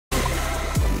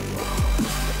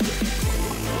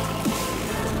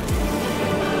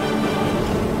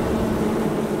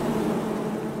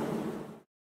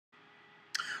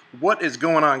What is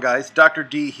going on, guys? Dr.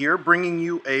 D here, bringing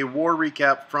you a war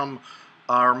recap from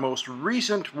our most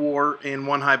recent war in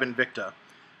OneHive Invicta.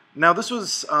 Now, this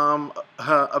was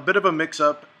a bit of a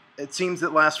mix-up. It seems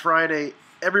that last Friday,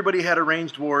 everybody had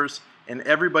arranged wars, and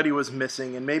everybody was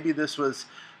missing, and maybe this was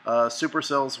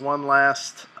Supercell's one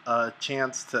last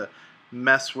chance to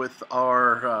mess with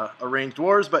our arranged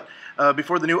wars, but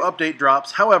before the new update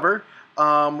drops. However,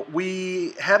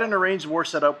 we had an arranged war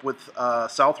set up with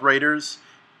South Raiders,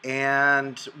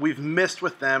 and we've missed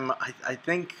with them. I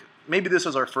think maybe this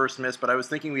was our first miss, but I was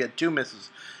thinking we had two misses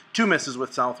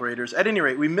with South Raiders. At any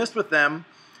rate, we missed with them,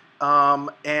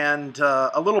 and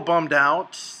a little bummed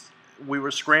out. We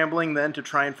were scrambling then to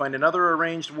try and find another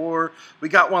arranged war. We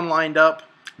got one lined up,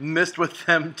 missed with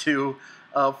them too.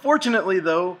 Fortunately,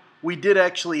 though, we did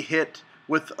actually hit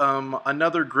with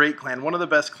another great clan, one of the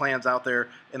best clans out there,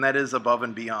 and that is Above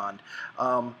and Beyond.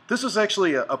 This was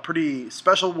actually a pretty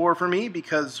special war for me,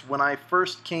 because when I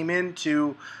first came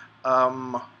into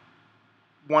OneHive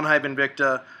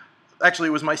Invicta, actually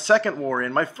it was my second war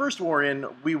in. My first war in,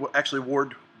 we actually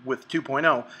warred with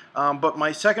 2.0, but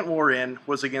my second war in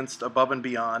was against Above and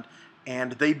Beyond,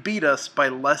 and they beat us by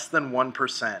less than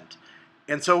 1%.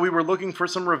 And so we were looking for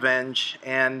some revenge,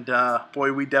 and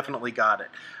boy, we definitely got it.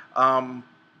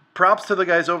 Props to the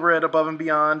guys over at Above and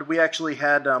Beyond. We actually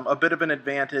had a bit of an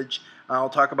advantage. I'll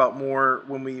talk about more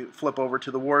when we flip over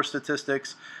to the war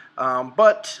statistics.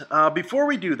 But before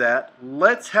we do that,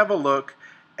 let's have a look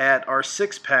at our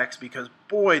 6-packs, because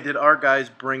boy, did our guys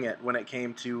bring it when it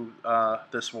came to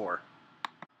this war.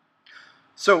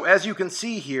 So as you can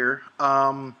see here,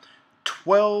 12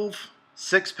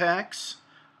 6-packs.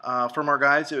 From our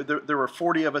guys. There were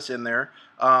 40 of us in there,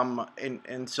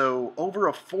 and so over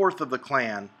a fourth of the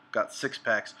clan got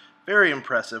 6-packs. Very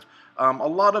impressive. A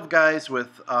lot of guys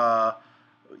with 5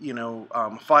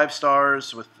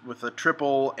 stars, with a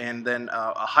triple, and then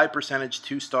a high percentage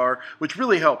 2-star, which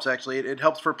really helps. Actually, it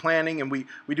helps for planning, and we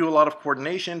do a lot of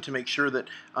coordination to make sure that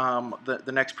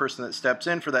the next person that steps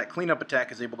in for that cleanup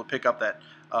attack is able to pick up that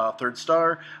 3rd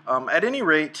star. At any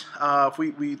rate, if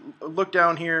we look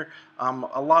down here,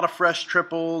 a lot of fresh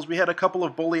triples. We had a couple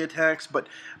of bully attacks, but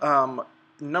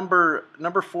number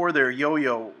 4 there,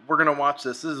 Yo-Yo, we're going to watch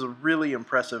this. This is a really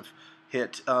impressive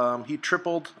hit. He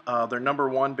tripled their number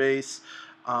 1 base.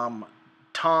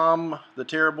 Tom, the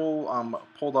Terrible,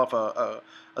 pulled off a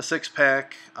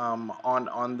 6-pack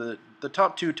on the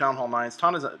top 2 Town Hall 9s.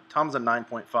 Tom's a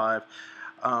 9.5.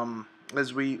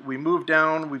 As we move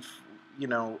down,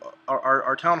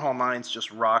 our Town Hall 9s just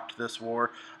rocked this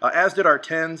war, as did our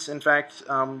 10s. In fact,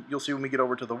 you'll see when we get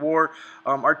over to the war,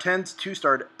 our 10s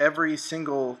 2-starred every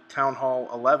single Town Hall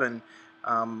 11,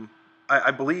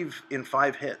 I believe in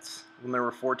 5 hits when there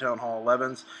were 4 Town Hall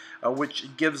 11s,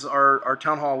 which gives our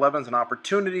Town Hall 11s an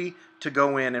opportunity to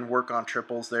go in and work on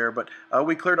triples there. But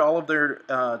we cleared all of their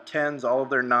 10s, all of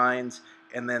their 9s,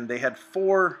 and then they had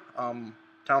 4 Town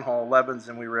Hall 11s,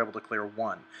 and we were able to clear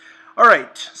 1. All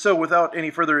right, so without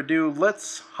any further ado,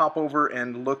 let's hop over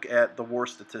and look at the war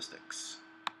statistics.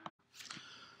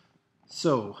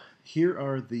 So here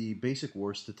are the basic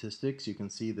war statistics. You can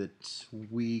see that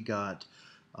we got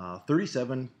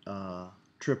 37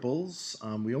 triples.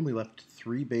 We only left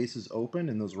 3 bases open,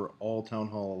 and those were all Town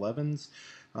Hall 11s.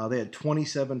 They had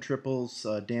 27 triples.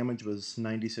 Damage was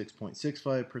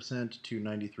 96.65% to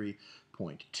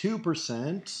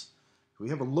 93.2%. We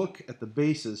have a look at the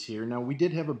bases here. Now, we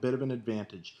did have a bit of an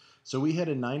advantage. So we had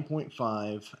a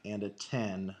 9.5 and a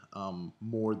 10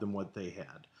 more than what they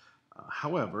had.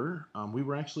 However, we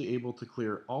were actually able to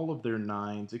clear all of their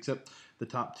 9s, except the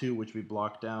top 2, which we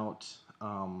blocked out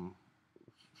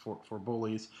for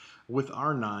bullies, with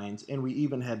our 9s, and we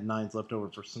even had 9s left over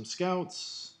for some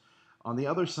scouts. On the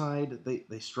other side,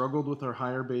 they struggled with our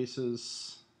higher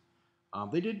bases.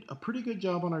 They did a pretty good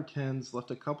job on our 10s, left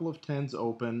a couple of 10s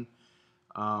open,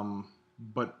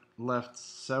 but left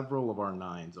several of our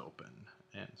 9s open.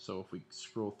 And so if we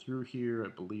scroll through here, I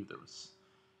believe there was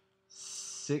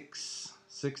six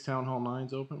Town Hall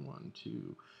 9s open. 1,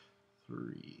 2,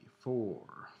 3,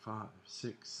 4, 5,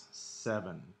 6,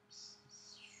 7.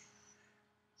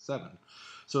 7.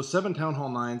 So 7 Town Hall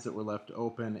 9s that were left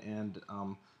open, and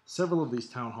several of these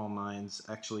Town Hall 9s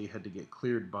actually had to get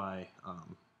cleared by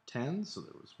 10s. So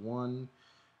there was 1,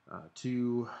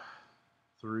 2,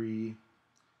 3,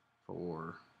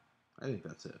 4. I think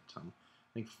that's it. I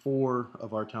think 4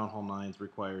 of our Town Hall 9s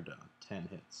required 10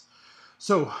 hits.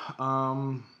 So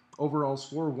overall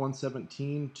score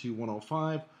 117 to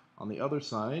 105. On the other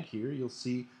side here, you'll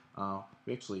see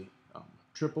we actually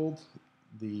tripled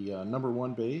the number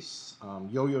 1 base.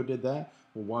 Yo-Yo did that.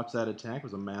 We'll watch that attack. It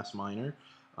was a mass miner.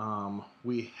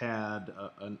 we had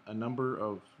a number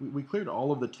of, we cleared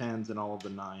all of the 10s and all of the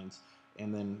 9s,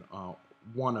 and then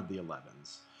one of the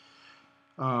 11s.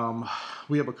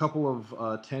 We have a couple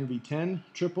of 10v10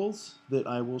 triples that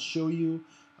I will show you,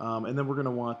 and then we're going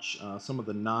to watch some of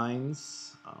the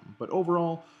 9s. But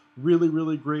overall, really,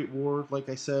 really great war. Like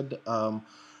I said,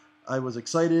 I was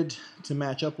excited to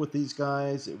match up with these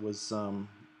guys. It was,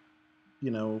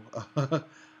 you know,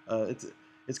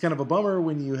 it's kind of a bummer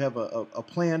when you have a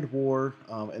planned war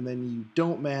and then you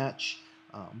don't match,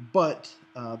 but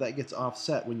that gets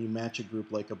offset when you match a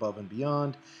group like Above and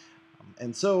Beyond.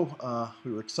 And so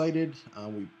we were excited,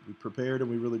 we prepared, and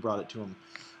we really brought it to them.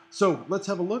 So let's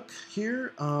have a look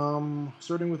here,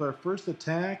 starting with our first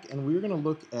attack, and we're going to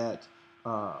look at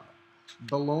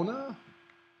Bellona.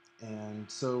 And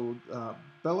so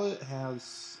Bella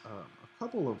has a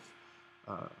couple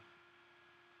of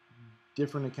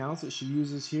different accounts that she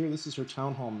uses here. This is her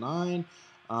Town Hall 9.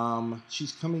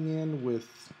 She's coming in with,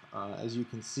 as you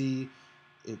can see,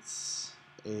 it's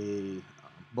a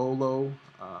bolo.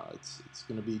 It's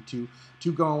going to be two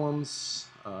golems,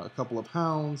 a couple of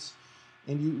hounds,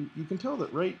 and you can tell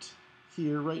that right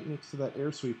here, right next to that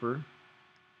air sweeper,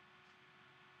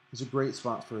 is a great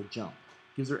spot for a jump.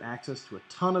 Gives her access to a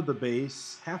ton of the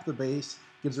base, half the base.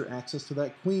 Gives her access to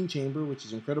that queen chamber, which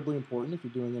is incredibly important if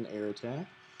you're doing an air attack.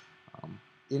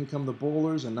 In come the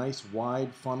bowlers, a nice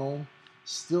wide funnel.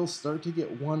 Still start to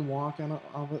get one walk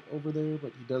of it over there,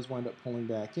 but he does wind up pulling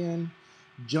back in.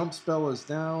 Jump spell is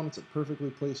down. It's a perfectly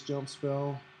placed jump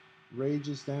spell. Rage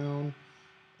is down,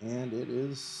 and it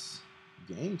is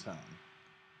game time.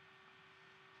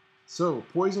 So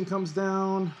poison comes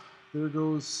down. There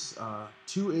goes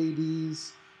 2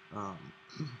 ADs.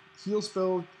 Heal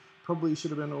spell probably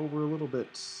should have been over a little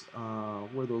bit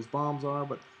where those bombs are,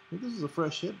 but I think this is a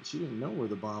fresh hit. She didn't know where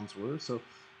the bombs were. So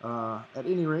at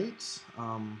any rate,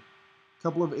 a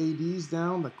couple of ADs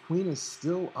down. The queen is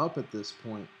still up at this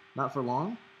point. Not for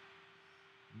long.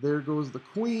 There goes the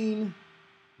queen.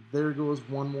 There goes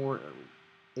one more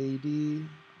AD.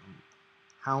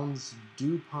 Hounds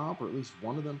do pop, or at least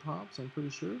one of them pops, I'm pretty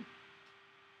sure.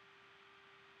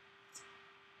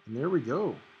 And there we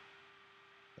go.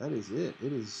 That is it.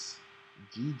 It is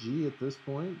GG at this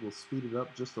point. We'll speed it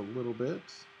up just a little bit.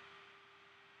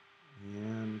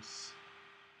 And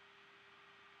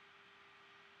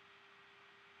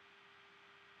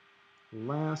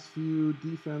last few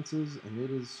defenses, and it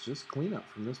is just cleanup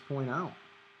from this point out.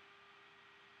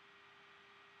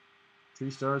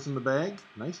 3 stars in the bag.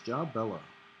 Nice job, Bella.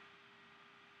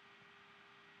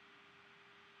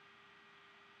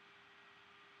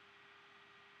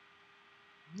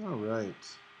 All right.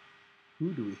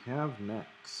 Who do we have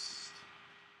next?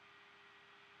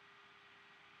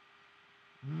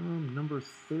 Number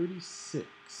 36.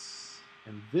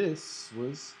 And this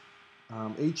was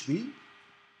HB.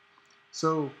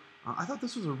 So I thought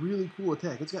this was a really cool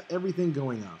attack. It's got everything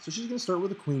going on. So she's going to start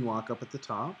with a queen walk up at the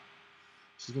top.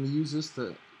 She's going to use this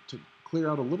to clear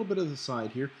out a little bit of the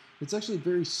side here. It's actually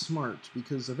very smart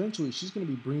because eventually she's going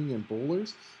to be bringing in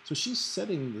bowlers. So she's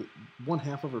setting one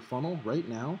half of her funnel right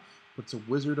now. Puts a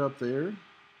wizard up there.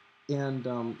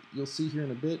 And you'll see here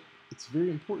in a bit, it's very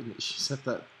important that she set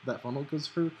that funnel because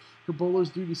her bowlers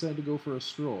do decide to go for a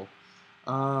stroll.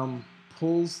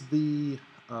 Pulls the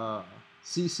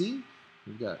CC.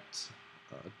 We've got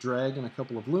a drag and a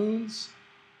couple of loons.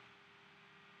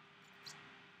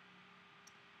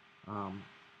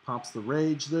 Pops the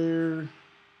rage there,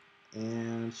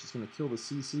 and she's going to kill the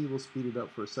CC. We'll speed it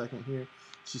up for a second here.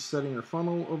 She's setting her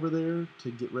funnel over there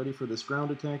to get ready for this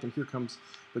ground attack, and here comes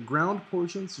the ground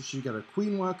portion. So she got her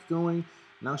queen walk going.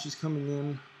 Now she's coming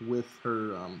in with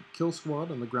her kill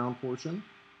squad on the ground portion.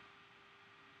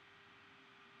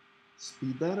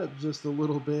 Speed that up just a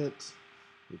little bit.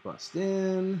 We bust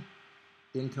in.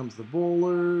 In comes the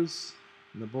bowlers.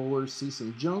 And the bowlers see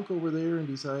some junk over there and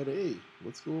decide, hey,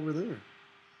 let's go over there.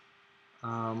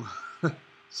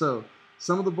 So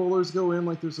some of the bowlers go in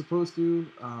like they're supposed to.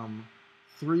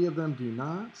 3 of them do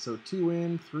not. So 2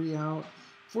 in, 3 out.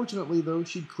 Fortunately, though,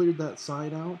 she cleared that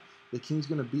side out. The king's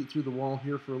going to beat through the wall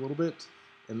here for a little bit.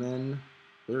 And then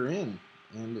they're in.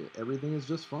 And everything is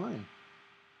just fine.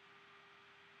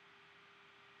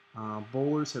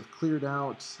 Bowlers have cleared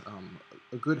out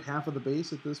a good half of the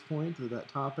base at this point, to that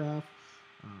top half.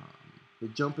 The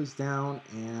jump is down,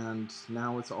 and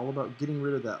now it's all about getting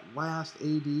rid of that last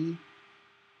AD,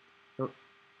 or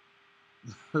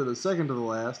the second to the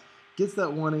last. Gets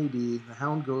that 1 AD, the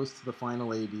hound goes to the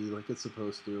final AD like it's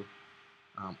supposed to.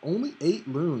 Only 8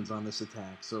 loons on this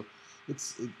attack, so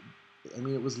I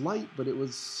mean, it was light, but it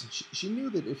was. She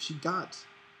knew that if she got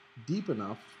deep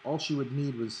enough, all she would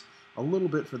need was a little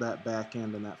bit for that back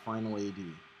end and that final AD.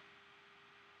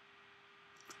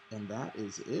 And that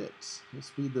is it. We'll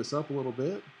speed this up a little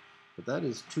bit, but that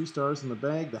is 2 stars in the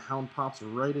bag. The Hound pops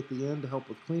right at the end to help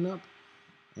with cleanup,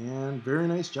 and very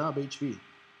nice job, HB.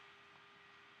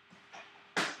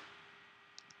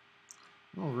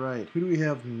 All right, who do we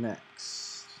have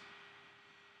next?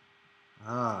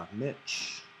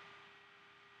 Mitch.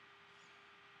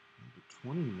 Number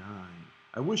 29.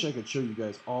 I wish I could show you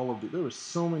guys all of it. There were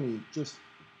so many just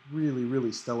really,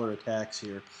 really stellar attacks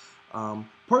here.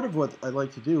 Part of what I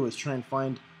like to do is try and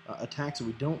find attacks that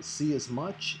we don't see as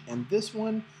much, and this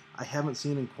one I haven't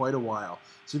seen in quite a while.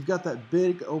 So you've got that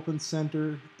big open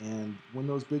center, and when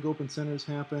those big open centers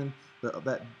happen,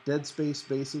 that dead space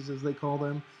bases as they call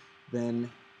them,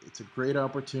 then it's a great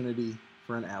opportunity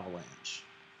for an avalanche.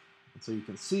 And so you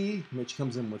can see Mitch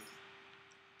comes in with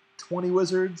 20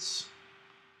 wizards,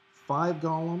 5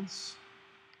 golems.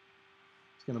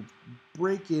 He's going to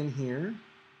break in here.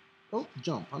 Oh,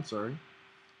 jump, I'm sorry.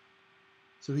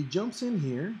 So he jumps in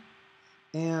here,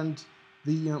 and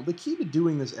the key to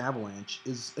doing this avalanche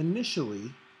is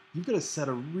initially you've got to set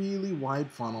a really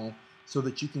wide funnel so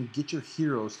that you can get your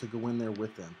heroes to go in there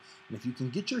with them. And if you can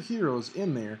get your heroes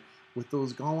in there with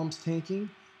those golems tanking,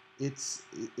 it's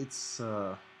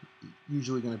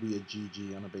usually going to be a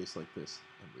GG on a base like this,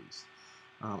 at least.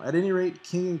 At any rate,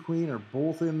 King and Queen are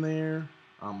both in there.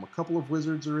 A couple of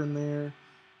wizards are in there.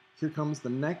 Here comes the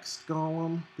next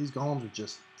golem. These golems are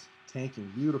just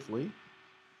tanking beautifully.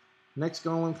 Next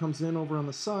golem comes in over on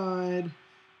the side.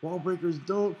 Wall breakers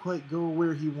don't quite go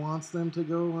where he wants them to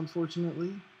go,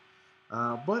 unfortunately.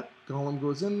 But golem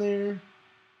goes in there.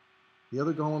 The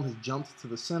other golem has jumped to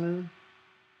the center.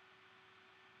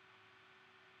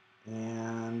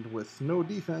 And with no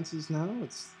defenses now,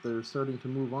 they're starting to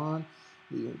move on.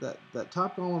 That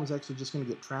top golem is actually just going to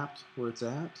get trapped where it's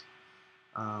at.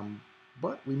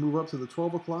 But we move up to the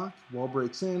 12 o'clock. Wall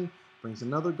breaks in, brings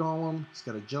another golem. He's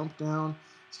got to jump down.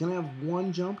 He's going to have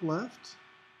 1 jump left.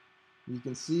 You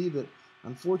can see that,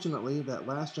 unfortunately, that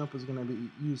last jump is going to be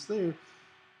used there.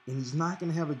 And he's not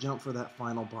going to have a jump for that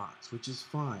final box, which is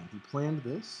fine. He planned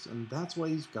this, and that's why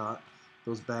he's got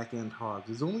those back-end hogs.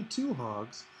 There's only 2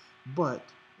 hogs, but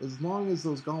as long as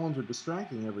those golems are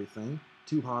distracting everything,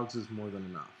 2 hogs is more than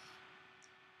enough.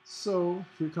 So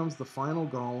here comes the final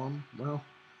golem. Well,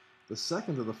 the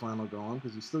second of the final golem,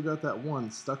 because you still got that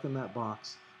one stuck in that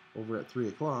box over at 3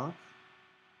 o'clock.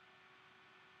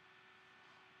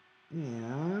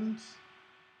 And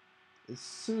as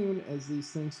soon as these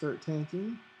things start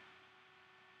tanking,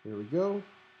 there we go.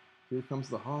 Here comes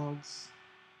the hogs.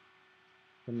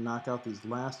 Gonna knock out these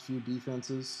last few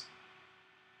defenses.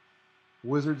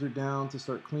 Wizards are down to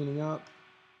start cleaning up.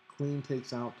 Queen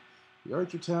takes out the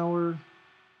archer tower.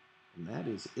 And that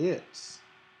is it.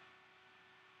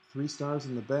 3 stars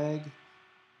in the bag.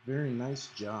 Very nice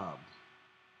job.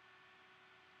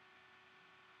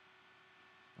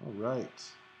 All right.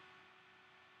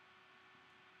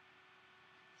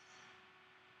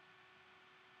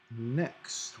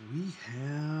 Next, we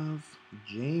have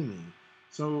Jamie.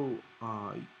 So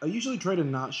I usually try to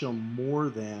not show more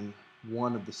than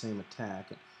one of the same attack.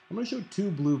 I'm going to show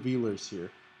 2 blue veilers here.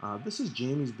 This is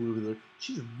Jamie's blue veeler.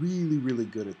 She's really, really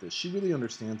good at this. She really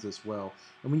understands this well.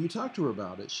 And when you talk to her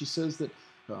about it, she says that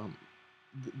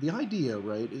the idea,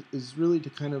 right, is really to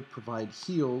kind of provide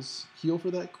heals, heal for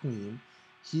that queen,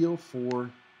 heal for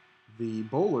the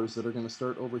bowlers that are going to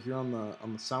start over here on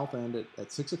the south end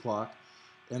at 6 o'clock,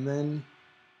 and then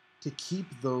to keep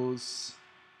those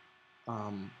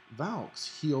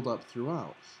Valks healed up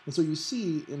throughout. And so you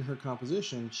see in her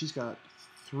composition, she's got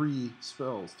 3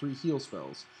 spells, 3 heal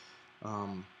spells.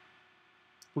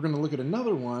 We're going to look at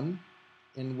another one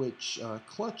in which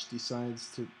Clutch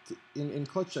decides in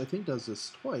Clutch I think does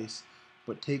this twice,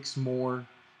 but takes more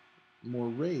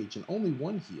rage and only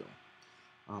 1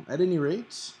 heal. At any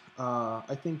rate,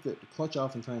 I think that Clutch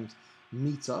oftentimes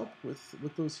meets up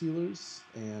with those healers,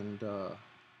 and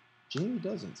Jamie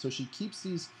doesn't. So she keeps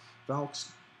these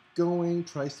Valks going,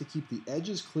 tries to keep the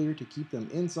edges clear to keep them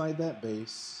inside that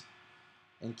base,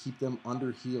 and keep them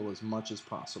under heal as much as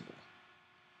possible.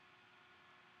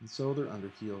 And so they're under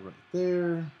heal right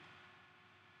there.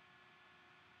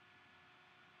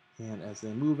 And as they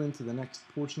move into the next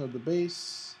portion of the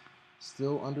base,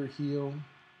 still under heal.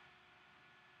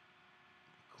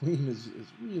 Queen is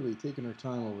really taking her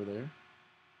time over there.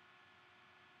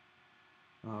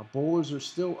 Bowlers are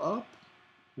still up,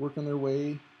 working their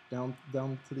way down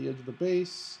to the edge of the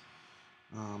base.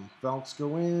 Valks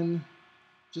go in.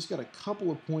 Just got a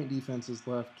couple of point defenses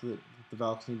left that the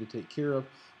Valks need to take care of.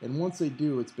 And once they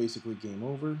do, it's basically game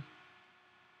over.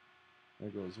 There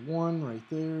goes one right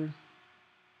there.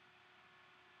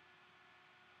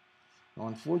 Now,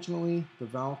 unfortunately, the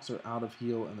Valks are out of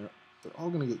heal, and they're all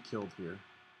going to get killed here.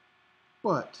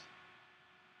 But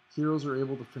heroes are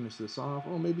able to finish this off.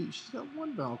 Oh, maybe she's got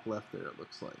one Valk left there, it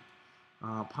looks like.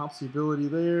 Pops the ability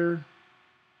there.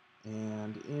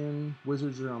 And in.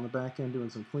 Wizards are on the back end doing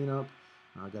some cleanup.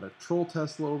 Got a Troll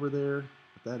Tesla over there.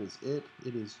 But that is it.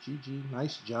 It is GG.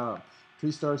 Nice job.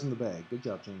 3 stars in the bag. Good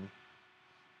job, Jamie.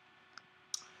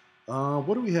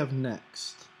 What do we have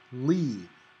next? Lee.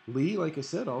 Lee, like I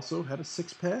said, also had a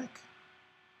 6-pack.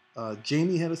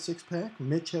 Jamie had a 6-pack.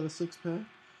 Mitch had a 6-pack.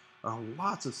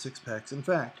 Lots of 6-packs. In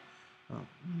fact, 1,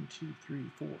 2, 3,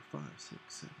 4, 5, 6,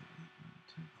 7,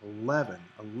 8, 9, 10, 11.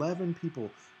 11 people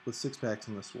with 6-packs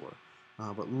in this war.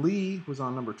 But Lee was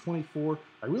on number 24.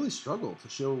 I really struggled to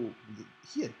show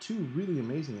he had 2 really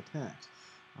amazing attacks.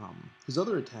 His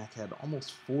other attack had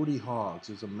almost 40 hogs.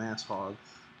 It was a mass hog.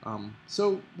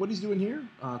 So what he's doing here,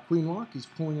 Queen Walk, he's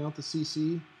pulling out the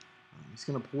CC. He's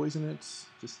going to poison it,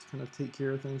 just kind of take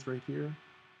care of things right here.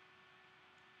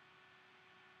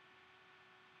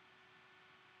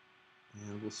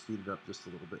 And we'll speed it up just a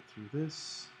little bit through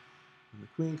this. When the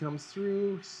queen comes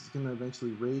through, he's going to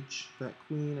eventually rage that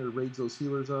queen, or rage those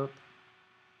healers up.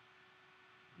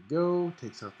 There we go,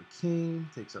 takes out the king,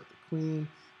 takes out the queen,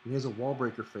 and he has a wall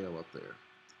breaker fail up there.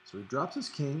 So he drops his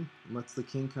king and lets the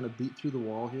king kind of beat through the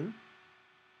wall here.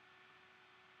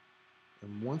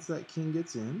 And once that king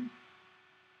gets in,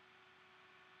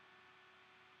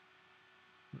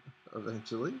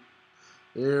 eventually,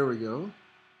 there we go,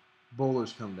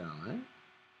 bowlers come down,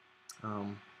 right?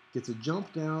 Gets a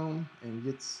jump down and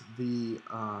gets the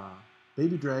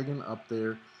baby dragon up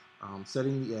there,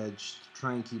 setting the edge to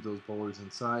try and keep those bowlers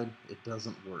inside. It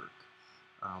doesn't work.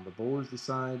 The bowlers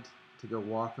decide to go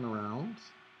walking around.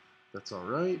 That's all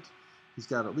right. He's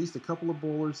got at least a couple of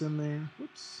bowlers in there.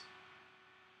 Whoops.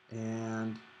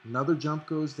 And another jump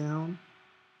goes down.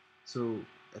 So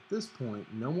at this point,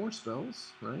 no more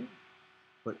spells, right?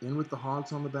 But in with the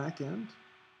hogs on the back end.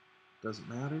 Doesn't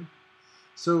matter.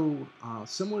 So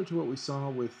similar to what we saw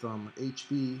with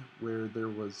HB, where there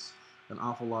was an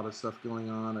awful lot of stuff going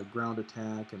on, a ground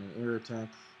attack and an air attack.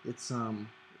 It's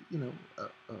you know,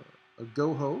 a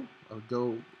go-ho,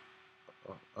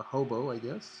 a hobo, I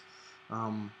guess,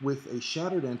 with a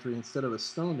shattered entry instead of a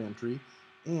stoned entry,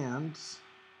 and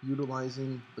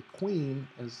utilizing the queen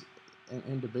as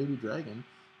and the baby dragon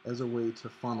as a way to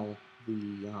funnel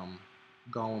the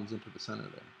golems into the center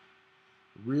there.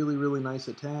 Really, really nice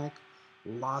attack.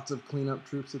 Lots of cleanup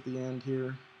troops at the end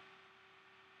here.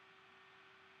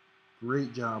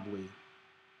 Great job, Lee.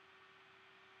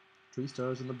 3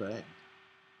 stars in the bag.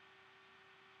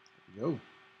 There we go.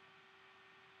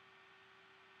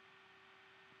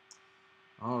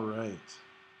 All right.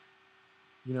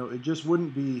 You know, it just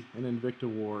wouldn't be an Invicta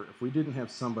war if we didn't have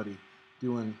somebody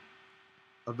doing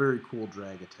a very cool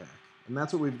drag attack. And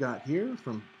that's what we've got here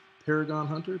from Paragon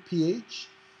Hunter, PH.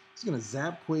 He's going to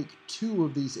Zap Quake 2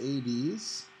 of these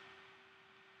ADs.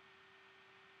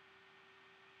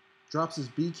 Drops his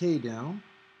BK down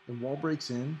and wall breaks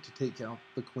in to take out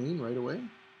the queen right away.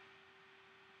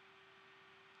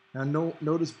 Now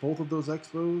notice both of those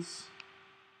Expos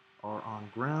are on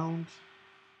ground,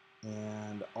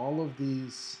 and all of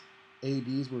these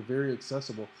ADs were very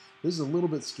accessible. This is a little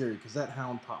bit scary because that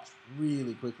hound pops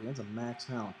really quickly. That's a max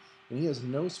hound. And he has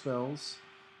no spells,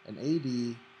 an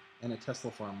AD, and a Tesla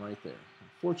farm right there.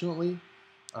 Fortunately,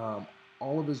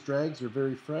 all of his drags are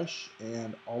very fresh,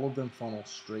 and all of them funnel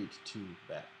straight to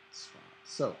that spot.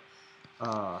 So,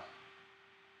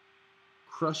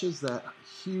 crushes that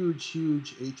huge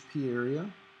HP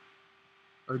area,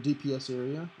 or DPS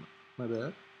area, my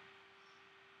bad.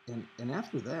 And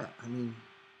after that, I mean,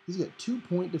 he's got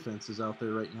 2-point defenses out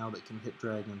there right now that can hit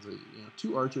dragons, you know,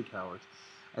 2 archer towers.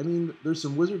 I mean, there's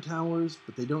some wizard towers,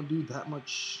 but they don't do that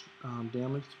much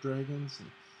damage to dragons.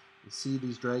 And you see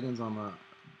these dragons on the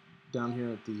down here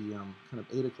at the kind of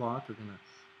 8 o'clock. We're going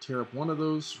to tear up one of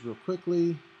those real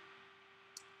quickly,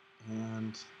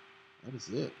 and that is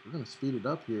it. We're going to speed it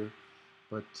up here,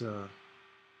 but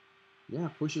yeah,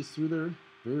 pushes through there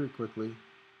very quickly.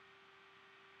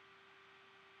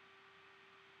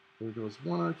 There goes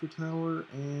one archer tower,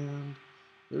 and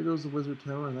there goes the wizard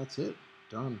tower, and that's it.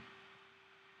 Done.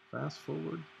 Fast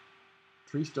forward.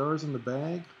 3 stars in the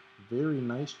bag. Very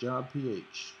nice job,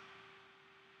 PH.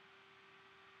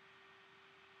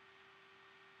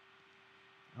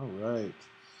 All right.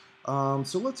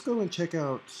 So let's go and check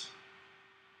out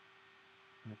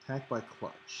an attack by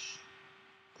Clutch.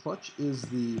 Clutch is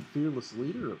the fearless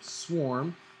leader of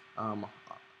Swarm.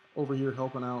 Over here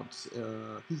helping out.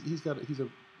 He's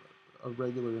a a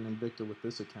regular in Invicta with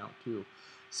this account too.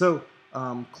 So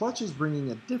Clutch is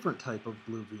bringing a different type of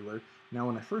blue veeler. Now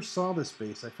when I first saw this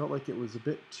base, I felt like it was a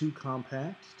bit too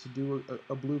compact to do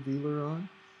a blue veeler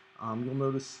on. You'll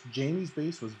notice Jamie's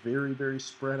base was very, very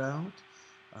spread out.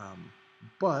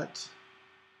 But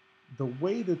the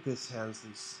way that this has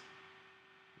this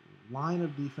line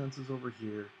of defenses over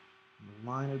here, and the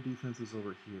line of defenses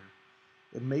over here,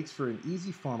 it makes for an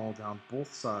easy funnel down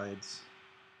both sides,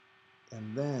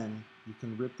 and then you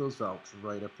can rip those Valks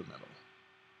right up the middle.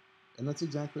 And that's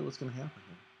exactly what's going to happen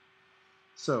here.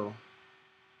 So,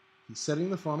 he's setting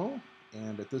the funnel,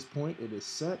 and at this point it is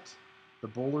set. The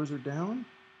bowlers are down.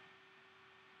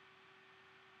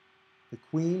 The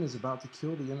queen is about to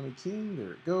kill the enemy king.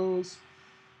 There it goes.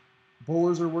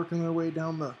 Bowlers are working their way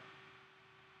down the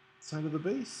side of the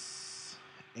base,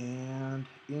 and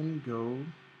in go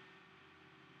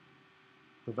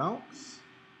the Valks,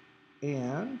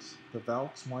 and the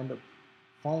Valks wind up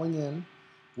falling in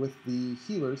with the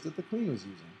healers that the queen was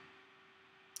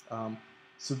using.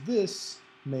 So this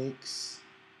makes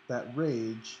that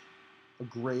rage a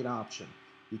great option,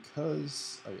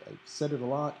 because I've said it a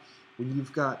lot, when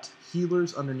you've got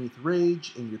healers underneath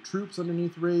rage and your troops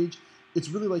underneath rage, it's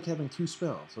really like having two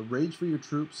spells, a rage for your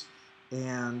troops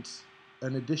and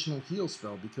an additional heal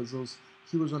spell, because those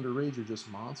healers under rage are just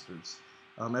monsters.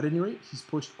 At any rate, he's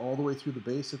pushed all the way through the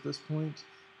base at this point.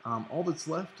 All that's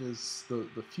left is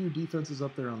the few defenses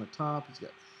up there on the top. He's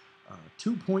got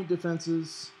 2-point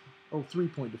defenses,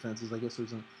 3-point defenses. I guess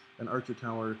there's an archer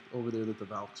tower over there that the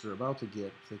Valks are about to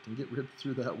get, if they can get ripped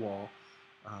through that wall.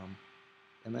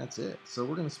 And that's it. So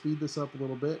we're going to speed this up a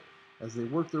little bit as they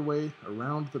work their way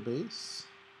around the base.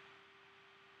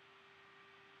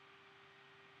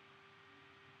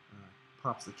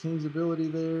 Pops the king's ability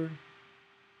there.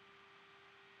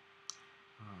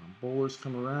 Bowlers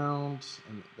come around,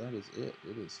 and that is it.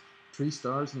 It is 3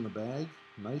 stars in the bag.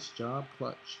 Nice job,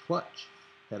 Clutch. Clutch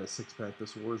had a 6-pack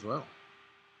this war as well.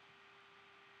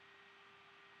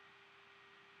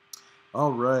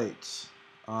 All right.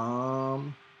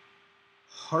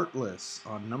 Heartless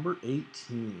on number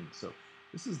 18. So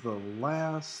this is the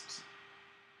last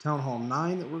Town Hall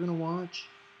 9 that we're going to watch,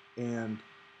 and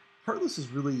Heartless is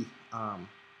really,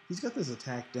 he's got this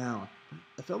attack down.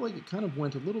 I felt like it kind of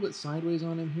went a little bit sideways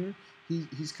on him here.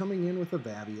 He's coming in with a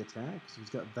Vabby attack. So he's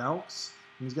got Valks,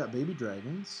 and he's got baby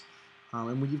dragons.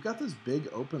 And when you've got this big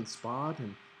open spot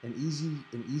and an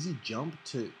easy jump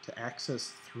to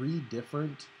access 3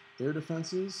 different air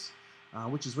defenses,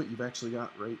 which is what you've actually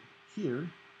got right here,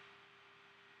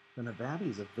 then a Vabby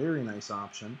is a very nice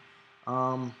option.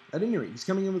 At any rate, he's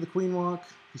coming in with a Queen Walk.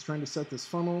 He's trying to set this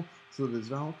funnel so that his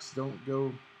Valks don't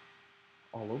go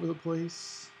all over the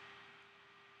place.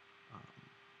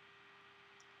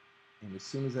 And as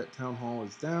soon as that Town Hall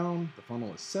is down, the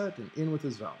funnel is set and in with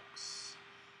his Valks.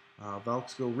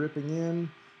 Valks go ripping in.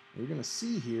 You're going to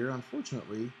see here,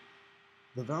 unfortunately,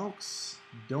 the Valks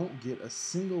don't get a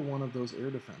single one of those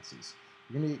air defenses.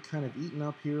 You're going to get kind of eaten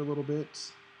up here a little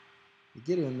bit. They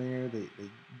get in there, they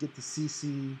get the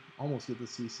CC, almost get the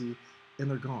CC, and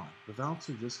they're gone. The Valks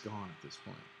are just gone at this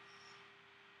point.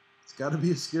 It's got to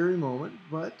be a scary moment,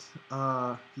 but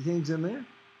he hangs in there.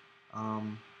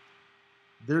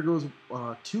 There goes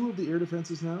 2 of the air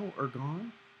defenses now are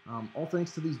gone, all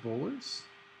thanks to these bowlers.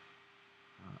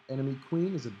 Enemy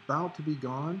queen is about to be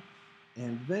gone,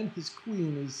 and then his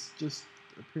queen is just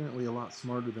apparently a lot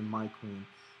smarter than my queen,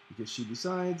 because she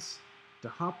decides to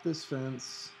hop this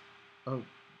fence, kind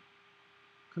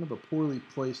of a poorly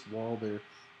placed wall there,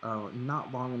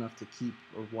 not long enough to keep,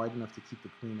 or wide enough to keep the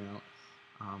queen out.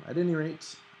 At any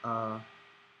rate,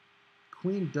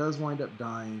 queen does wind up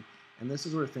dying, and this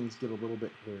is where things get a little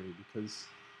bit hairy, because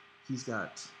he's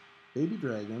got baby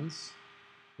dragons,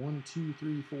 1, 2,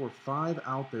 3, 4, 5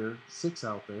 out there, 6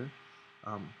 out there,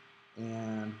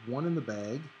 and 1 in the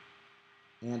bag,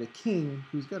 and a king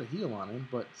who's got a heal on him,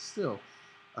 but still,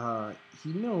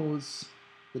 he knows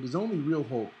that his only real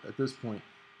hope at this point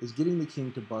is getting the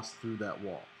king to bust through that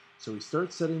wall. So he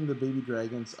starts setting the baby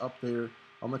dragons up there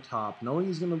on the top, knowing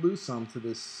he's going to lose some to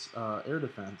this air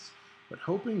defense, but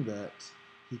hoping that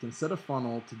he can set a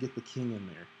funnel to get the king in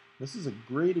there. This is a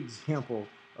great example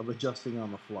of adjusting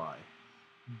on the fly.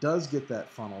 Does get that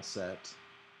funnel set.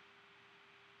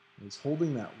 He's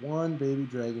holding that 1 baby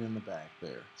dragon in the back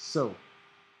there. So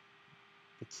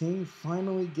the king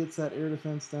finally gets that air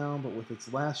defense down, but with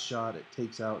its last shot, it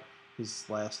takes out his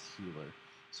last healer.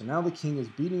 So now the king is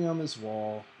beating on this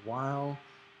wall while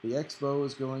the X-Bow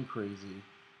is going crazy.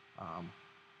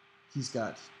 He's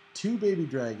got 2 baby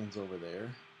dragons over there.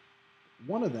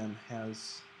 One of them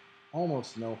has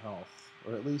almost no health,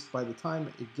 or at least by the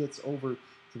time it gets over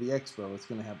to the Expo, it's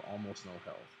going to have almost no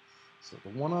health. So the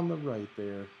one on the right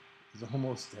there is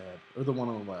almost dead, or the one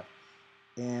on the left.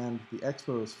 And the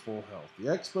Expo is full health. The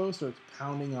Expo starts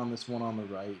pounding on this one on the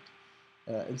right,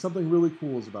 and something really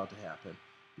cool is about to happen,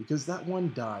 because that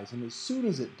one dies, and as soon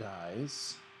as it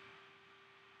dies,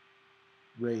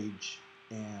 rage,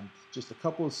 and just a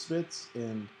couple of spits,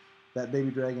 and that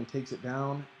baby dragon takes it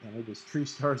down, and it is 3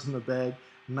 stars in the bag.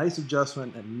 Nice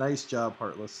adjustment, and nice job,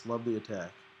 Heartless. Love the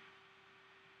attack.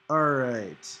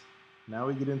 Alright, now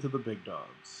we get into the big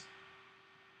dogs.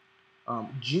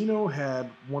 Gino had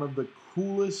one of the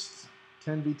coolest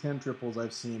 10v10 triples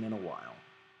I've seen in a while.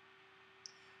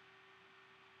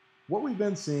 What we've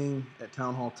been seeing at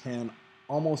Town Hall 10,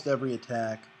 almost every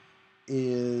attack,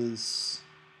 is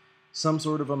some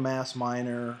sort of a mass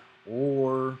miner,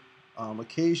 or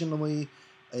occasionally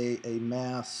a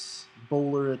mass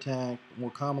bowler attack,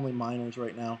 more commonly miners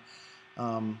right now.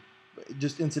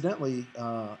 Just incidentally,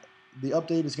 the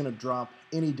update is going to drop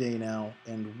any day now,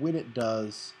 and when it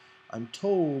does, I'm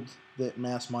told that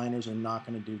mass miners are not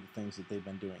going to do the things that they've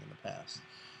been doing in the past.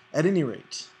 At any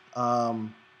rate,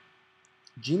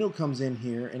 Gino comes in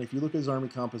here, and if you look at his army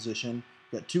composition,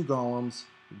 you've got 2 golems,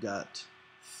 you've got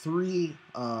 3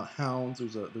 hounds.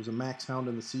 There's a max hound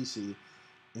in the CC,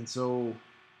 and so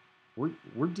we're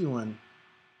doing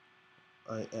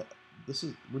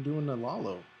we're doing a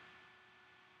Lalo.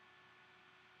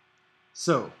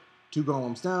 So 2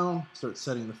 golems down, start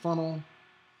setting the funnel.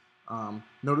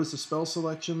 Notice the spell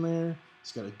selection there.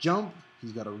 He's got a jump,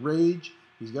 he's got a rage,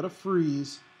 he's got a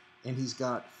freeze, and he's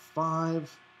got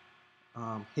 5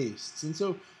 hastes. And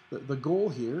so the goal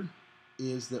here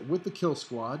is that with the kill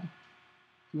squad,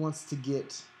 he wants to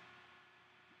get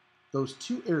those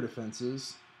 2 air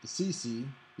defenses, the CC,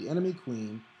 the enemy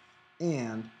queen,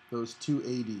 and those 2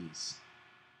 ADs.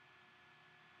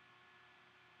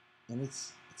 And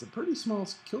it's a pretty small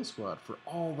kill squad for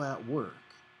all that work.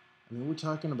 I mean, we're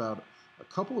talking about a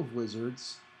couple of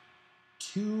wizards,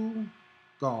 2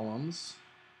 golems,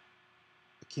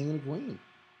 a king and a queen.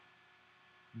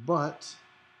 But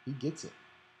he gets it.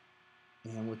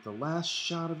 And with the last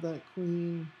shot of that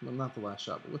queen, well, not the last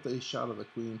shot, but with a shot of the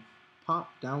queen,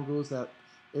 pop, down goes that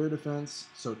air defense.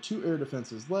 So 2 air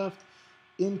defenses left.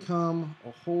 In come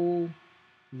a whole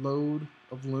load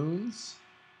of loons.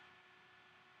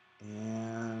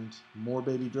 And more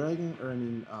baby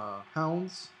dragon,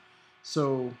 hounds.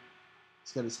 So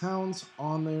he's got his hounds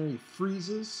on there. He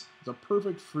freezes. It's a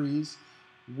perfect freeze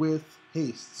with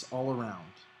hastes all around.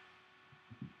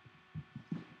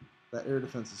 That air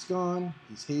defense is gone.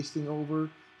 He's hasting over,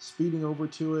 speeding over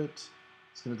to it.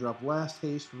 He's going to drop last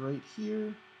haste right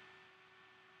here.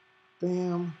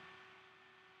 Bam.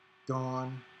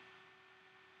 Gone.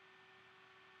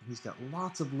 He's got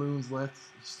lots of loons left.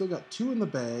 He's still got 2 in the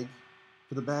bag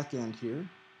for the back end here.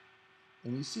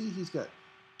 And you see he's got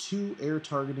 2 air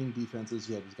targeting defenses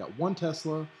yet. He's got 1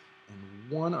 Tesla and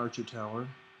 1 Archer Tower.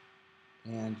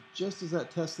 And just as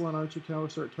that Tesla and Archer Tower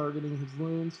start targeting his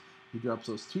loons, he drops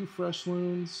those 2 fresh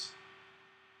loons.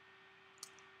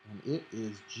 And it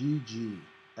is GG.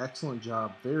 Excellent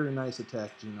job. Very nice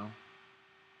attack, Gino.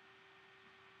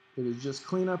 It is just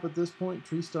cleanup at this point.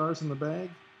 3 stars in the bag.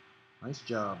 Nice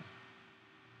job.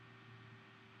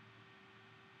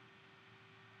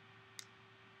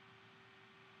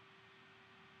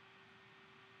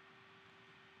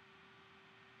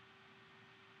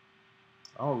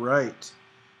 All right.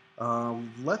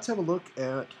 Let's have a look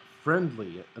at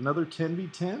Friendly. Another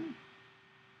 10v10.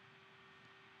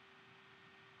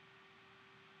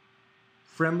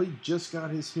 Friendly just got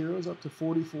his heroes up to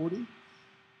 40-40.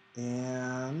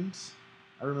 And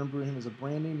I remember him as a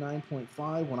brand new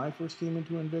 9.5 when I first came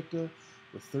into Invicta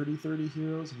with 30-30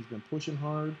 heroes. He's been pushing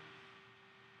hard.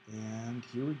 And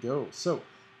here we go. So,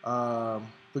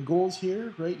 the goals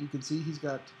here, right? You can see he's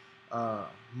got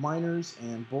miners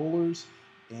and bowlers.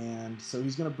 And so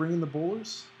he's going to bring in the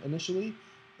bowlers initially.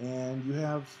 And you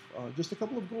have just a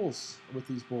couple of goals with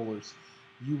these bowlers.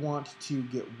 You want to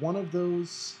get one of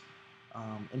those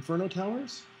Inferno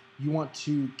Towers. You want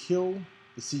to kill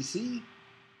the CC.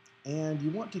 And you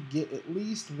want to get at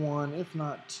least 1, if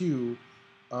not 2,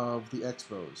 of the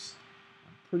Expos.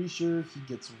 I'm pretty sure he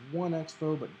gets 1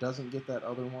 Expo, but doesn't get that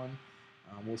other one.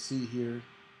 We'll see here.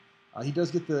 He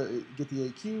does get the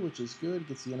AQ, which is good.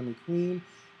 Gets the enemy queen,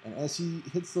 and as he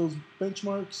hits those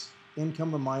benchmarks, in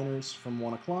come the miners from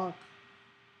 1 o'clock,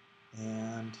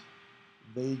 and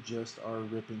they just are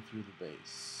ripping through the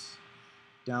base.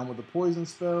 Down with the poison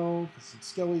spell, some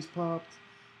skellies popped.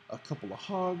 A couple of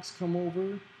hogs come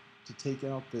over to take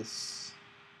out this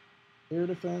air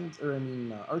defense,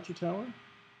 Archer Tower.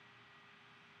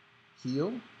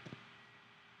 Heal.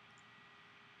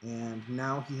 And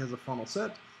now he has a funnel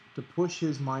set to push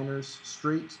his miners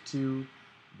straight to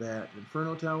that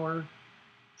Inferno Tower.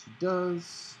 She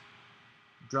does.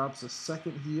 Drops a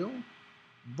second heal,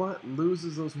 but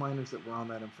loses those miners that were on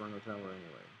that Inferno Tower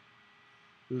anyway.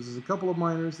 Loses a couple of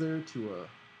miners there to a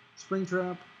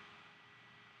Springtrap.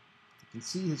 You can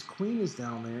see his queen is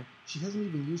down there. She hasn't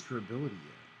even used her ability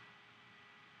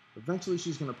yet. Eventually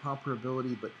she's going to pop her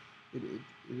ability, but it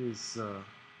is,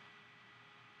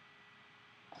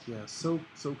 yeah, so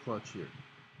clutch here.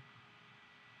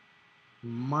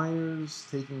 Miners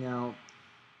taking out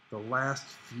the last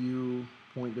few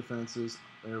point defenses.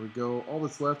 There we go. All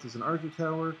that's left is an Archer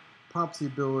Tower. Pops the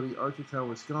ability. Archer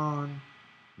Tower's gone.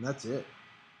 And that's it.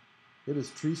 It is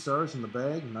 3 stars in the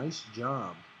bag. Nice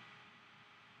job.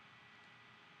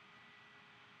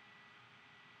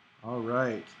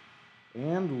 Alright.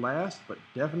 And last but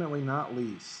definitely not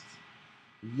least,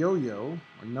 Yo-Yo,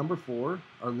 our number 4,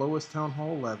 our lowest Town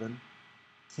Hall 11,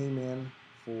 came in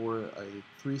for a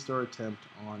 3-star attempt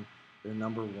on their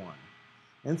number 1.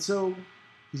 And so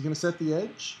he's going to set the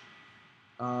edge.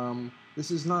 This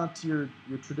is not your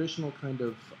traditional kind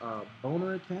of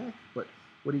boner attack, but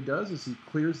what he does is he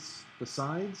clears the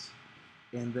sides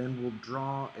and then will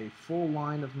draw a full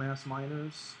line of mass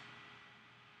miners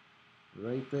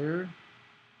right there.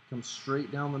 Comes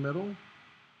straight down the middle.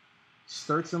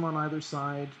 Starts them on either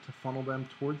side to funnel them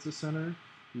towards the center.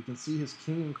 You can see his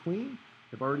king and queen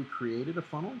have already created a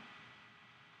funnel.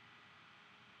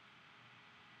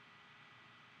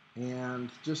 And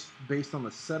just based on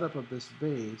the setup of this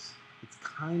base, it's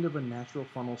kind of a natural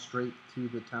funnel straight to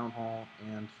the Town Hall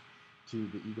and to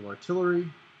the Eagle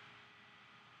Artillery.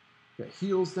 Got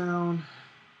heals down.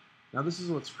 Now this is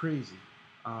what's crazy.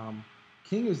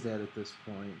 King is dead at this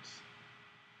point.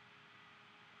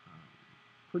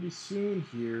 Pretty soon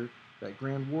here, that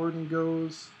Grand Warden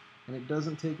goes, and it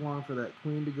doesn't take long for that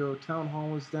Queen to go. Town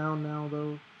Hall is down now,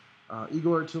 though.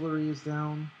 Eagle Artillery is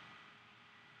down.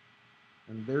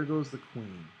 And there goes the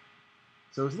Queen.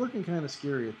 So it's looking kind of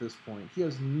scary at this point. He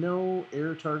has no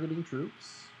air targeting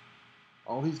troops.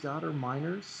 All he's got are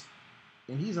miners,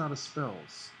 and he's out of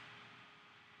spells.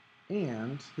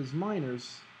 And his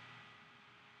miners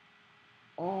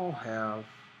all have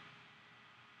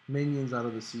minions out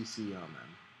of the CC on them.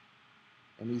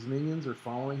 And these minions are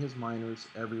following his miners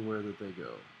everywhere that they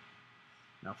go.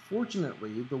 Now,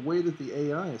 fortunately, the way that the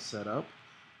AI is set up,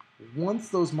 once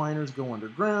those miners go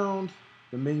underground,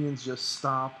 the minions just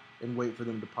stop and wait for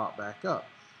them to pop back up.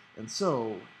 And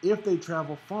so, if they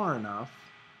travel far enough,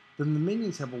 then the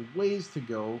minions have a ways to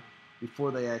go before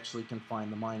they actually can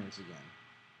find the miners again.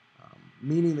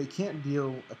 Meaning they can't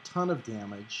deal a ton of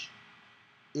damage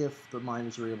if the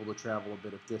miners are able to travel a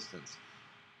bit of distance.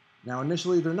 Now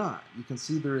initially they're not. You can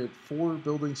see they're at 4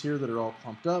 buildings here that are all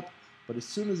clumped up, but as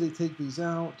soon as they take these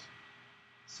out,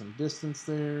 some distance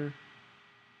there,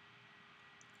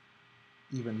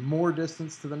 even more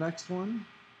distance to the next one,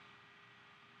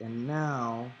 and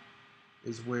now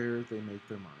is where they make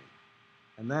their money.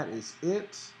 And that is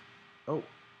it. Oh,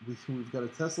 we've got a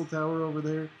Tesla tower over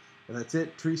there, and that's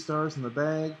it. 3 stars in the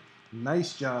bag.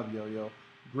 Nice job, Yo-Yo.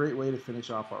 Great way to finish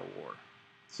off our war.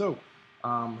 So,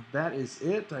 that is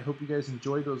it. I hope you guys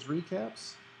enjoyed those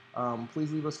recaps.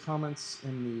 Please leave us comments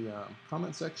in the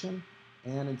comment section.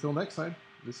 And until next time,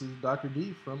 this is Dr.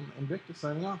 D from Invicta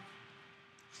signing off.